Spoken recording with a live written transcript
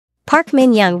Park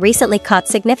Min-young recently caught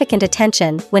significant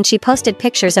attention when she posted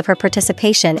pictures of her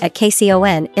participation at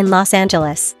KCON in Los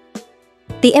Angeles.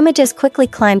 The images quickly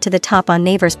climbed to the top on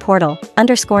Naver's portal,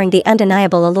 underscoring the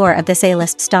undeniable allure of this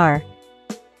A-list star.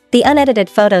 The unedited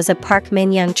photos of Park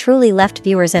Min-young truly left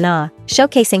viewers in awe,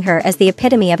 showcasing her as the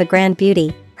epitome of a grand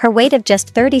beauty. Her weight of just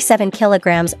 37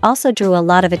 kilograms also drew a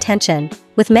lot of attention,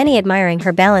 with many admiring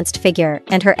her balanced figure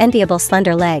and her enviable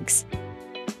slender legs.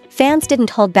 Fans didn't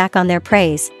hold back on their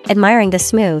praise, admiring the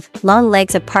smooth, long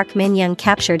legs of Park Min-young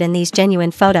captured in these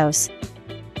genuine photos.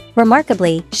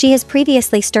 Remarkably, she has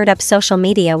previously stirred up social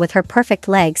media with her perfect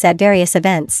legs at various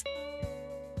events.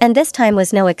 And this time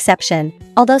was no exception.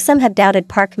 Although some have doubted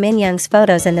Park Min-young's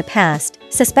photos in the past,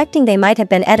 suspecting they might have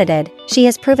been edited, she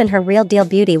has proven her real-deal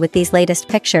beauty with these latest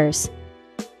pictures.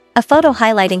 A photo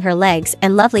highlighting her legs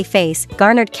and lovely face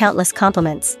garnered countless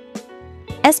compliments.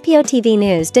 SPO.TV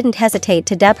News didn't hesitate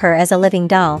to dub her as a living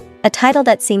doll, a title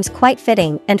that seems quite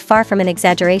fitting and far from an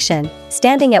exaggeration.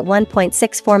 Standing at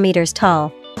 1.64 meters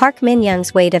tall, Park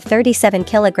Min-young's weight of 37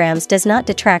 kilograms does not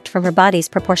detract from her body's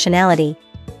proportionality.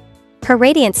 Her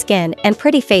radiant skin and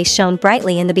pretty face shone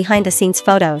brightly in the behind-the-scenes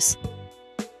photos.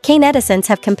 Netizens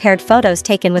have compared photos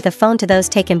taken with a phone to those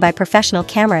taken by professional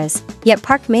cameras, yet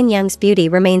Park Min-young's beauty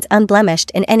remains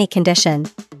unblemished in any condition.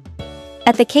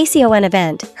 At the KCON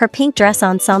event, her pink dress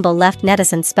ensemble left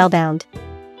netizens spellbound.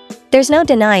 There's no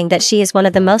denying that she is one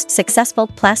of the most successful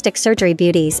plastic surgery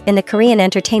beauties in the Korean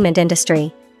entertainment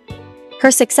industry.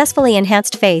 Her successfully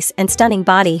enhanced face and stunning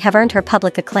body have earned her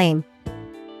public acclaim.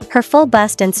 Her full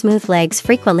bust and smooth legs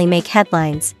frequently make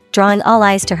headlines, drawing all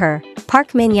eyes to her.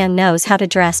 Park Min-young knows how to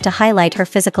dress to highlight her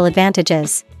physical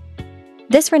advantages.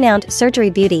 This renowned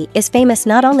surgery beauty is famous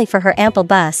not only for her ample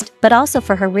bust but also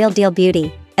for her real-deal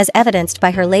beauty, as evidenced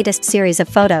by her latest series of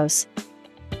photos.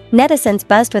 Netizens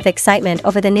buzzed with excitement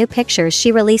over the new pictures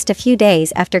she released a few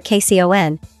days after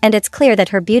KCON, and it's clear that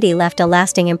her beauty left a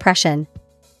lasting impression.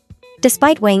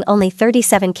 Despite weighing only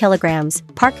 37 kilograms,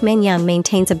 Park Min-young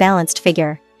maintains a balanced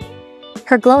figure.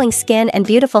 Her glowing skin and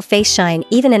beautiful face shine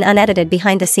even in unedited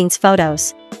behind-the-scenes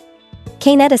photos.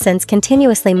 Netizens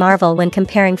continuously marvel when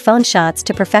comparing phone shots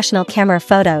to professional camera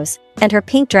photos, and her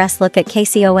pink dress look at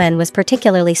KCON was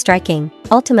particularly striking.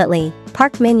 Ultimately,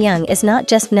 Park Min-young is not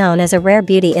just known as a rare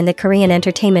beauty in the Korean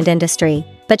entertainment industry,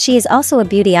 but she is also a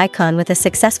beauty icon with a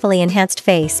successfully enhanced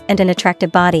face and an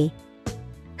attractive body.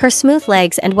 Her smooth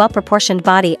legs and well-proportioned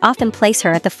body often place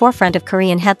her at the forefront of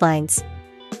Korean headlines.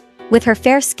 With her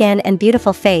fair skin and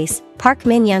beautiful face, Park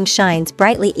Min-young shines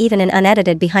brightly even in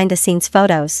unedited behind-the-scenes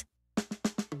photos.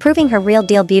 Proving her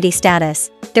real-deal beauty status,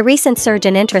 the recent surge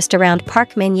in interest around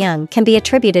Park Min-young can be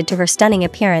attributed to her stunning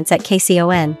appearance at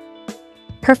KCON.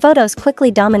 Her photos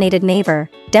quickly dominated Naver,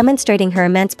 demonstrating her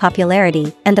immense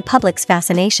popularity and the public's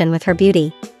fascination with her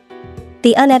beauty.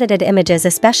 The unedited images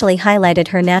especially highlighted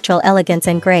her natural elegance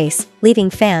and grace, leaving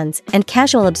fans and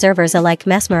casual observers alike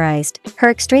mesmerized. Her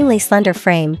extremely slender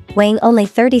frame, weighing only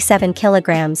 37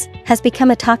 kilograms, has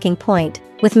become a talking point,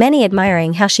 with many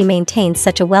admiring how she maintains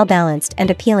such a well-balanced and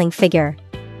appealing figure.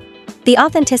 The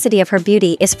authenticity of her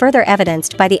beauty is further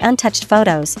evidenced by the untouched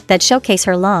photos that showcase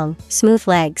her long, smooth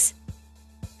legs.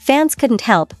 Fans couldn't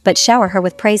help but shower her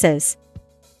with praises.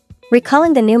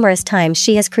 Recalling the numerous times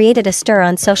she has created a stir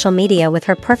on social media with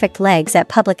her perfect legs at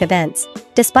public events,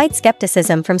 despite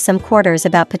skepticism from some quarters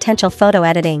about potential photo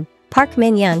editing, Park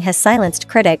Min-young has silenced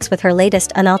critics with her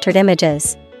latest unaltered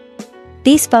images.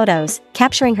 These photos,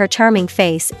 capturing her charming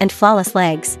face and flawless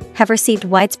legs, have received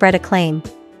widespread acclaim.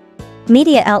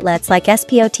 Media outlets like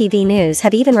SPO.TV News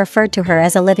have even referred to her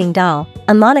as a living doll,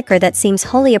 a moniker that seems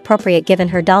wholly appropriate given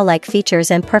her doll-like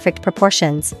features and perfect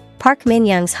proportions. Park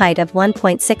Min-young's height of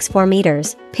 1.64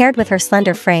 meters, paired with her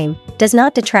slender frame, does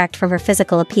not detract from her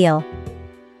physical appeal.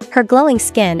 Her glowing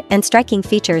skin and striking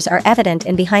features are evident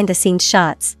in behind-the-scenes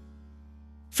shots,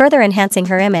 further enhancing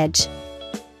her image.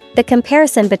 The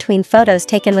comparison between photos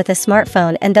taken with a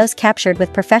smartphone and those captured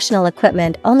with professional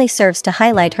equipment only serves to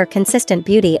highlight her consistent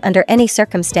beauty under any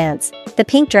circumstance. The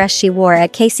pink dress she wore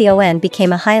at KCON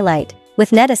became a highlight,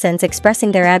 with netizens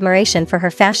expressing their admiration for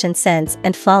her fashion sense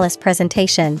and flawless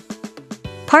presentation.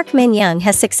 Park Min-young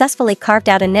has successfully carved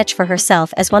out a niche for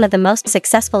herself as one of the most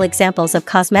successful examples of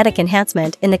cosmetic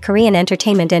enhancement in the Korean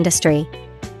entertainment industry.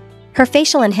 Her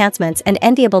facial enhancements and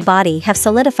enviable body have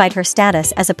solidified her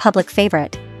status as a public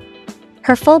favorite.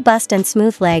 Her full bust and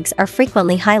smooth legs are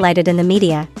frequently highlighted in the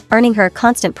media, earning her a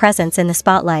constant presence in the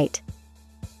spotlight.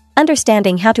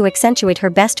 Understanding how to accentuate her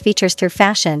best features through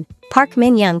fashion, Park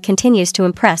Min-young continues to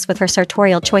impress with her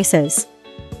sartorial choices.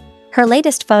 Her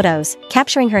latest photos,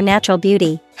 capturing her natural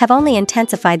beauty, have only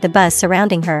intensified the buzz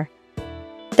surrounding her.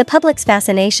 The public's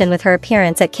fascination with her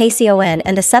appearance at KCON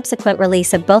and the subsequent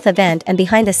release of both event and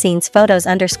behind-the-scenes photos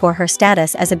underscore her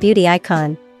status as a beauty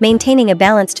icon. Maintaining a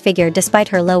balanced figure despite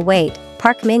her low weight,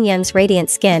 Park Min-young's radiant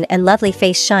skin and lovely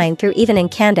face shine through even in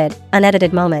candid,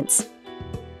 unedited moments.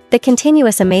 The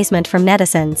continuous amazement from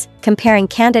netizens, comparing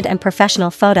candid and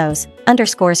professional photos,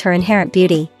 underscores her inherent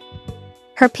beauty.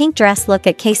 Her pink dress look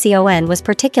at KCON was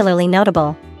particularly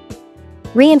notable,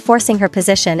 reinforcing her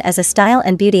position as a style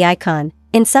and beauty icon.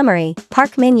 In summary,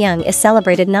 Park Min-young is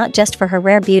celebrated not just for her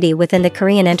rare beauty within the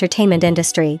Korean entertainment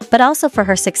industry, but also for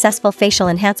her successful facial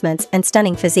enhancements and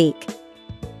stunning physique.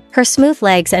 Her smooth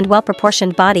legs and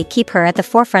well-proportioned body keep her at the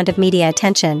forefront of media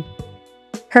attention.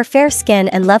 Her fair skin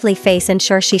and lovely face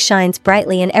ensure she shines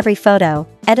brightly in every photo,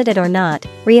 edited or not,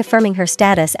 reaffirming her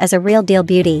status as a real-deal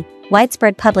beauty.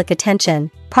 Widespread public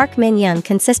attention. Park Min-young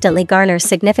consistently garners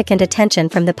significant attention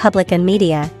from the public and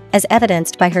media, as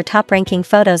evidenced by her top-ranking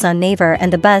photos on Naver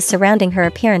and the buzz surrounding her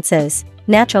appearances.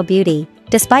 Natural beauty.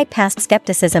 Despite past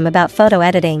skepticism about photo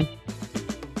editing,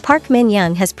 Park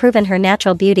Min-young has proven her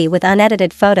natural beauty with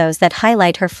unedited photos that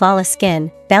highlight her flawless skin,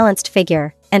 balanced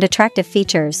figure, and attractive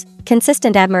features.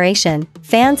 Consistent admiration.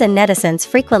 Fans and netizens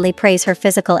frequently praise her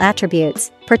physical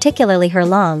attributes, particularly her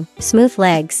long, smooth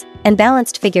legs, and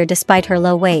balanced figure despite her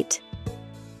low weight.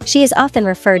 She is often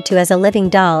referred to as a living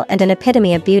doll and an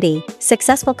epitome of beauty.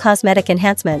 Successful cosmetic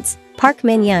enhancements. Park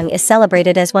Min-young is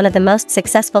celebrated as one of the most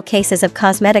successful cases of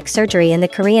cosmetic surgery in the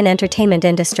Korean entertainment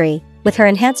industry, with her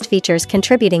enhanced features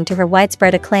contributing to her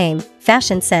widespread acclaim.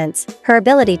 Fashion sense. Her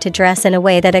ability to dress in a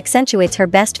way that accentuates her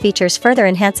best features further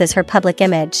enhances her public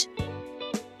image.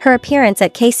 Her appearance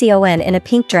at KCON in a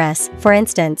pink dress, for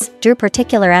instance, drew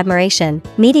particular admiration.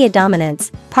 Media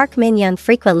dominance. Park Min-young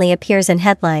frequently appears in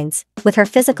headlines, with her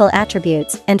physical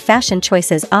attributes and fashion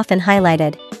choices often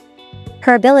highlighted.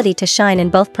 Her ability to shine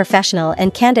in both professional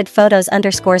and candid photos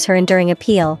underscores her enduring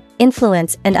appeal,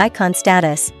 influence, and icon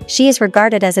status. She is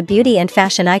regarded as a beauty and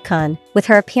fashion icon, with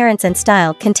her appearance and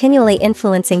style continually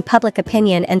influencing public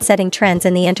opinion and setting trends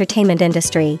in the entertainment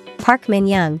industry. Park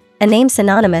Min-young, a name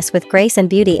synonymous with grace and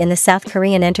beauty in the South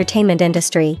Korean entertainment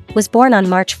industry, was born on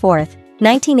March 4,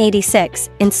 1986,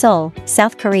 in Seoul,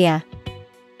 South Korea.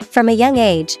 From a young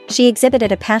age, she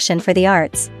exhibited a passion for the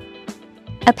arts.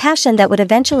 A passion that would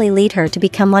eventually lead her to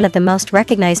become one of the most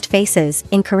recognized faces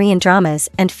in Korean dramas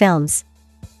and films.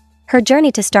 Her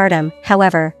journey to stardom,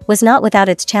 however, was not without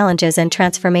its challenges and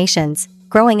transformations.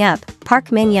 Growing up,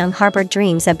 Park Min-young harbored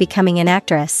dreams of becoming an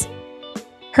actress.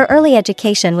 Her early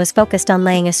education was focused on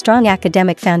laying a strong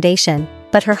academic foundation,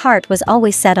 but her heart was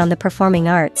always set on the performing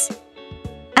arts.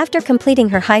 After completing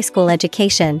her high school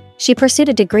education, she pursued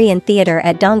a degree in theater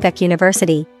at Dongguk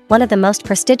University, one of the most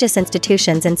prestigious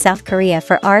institutions in South Korea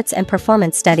for arts and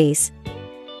performance studies.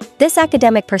 This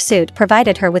academic pursuit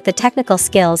provided her with the technical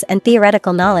skills and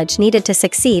theoretical knowledge needed to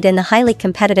succeed in the highly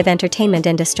competitive entertainment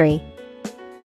industry.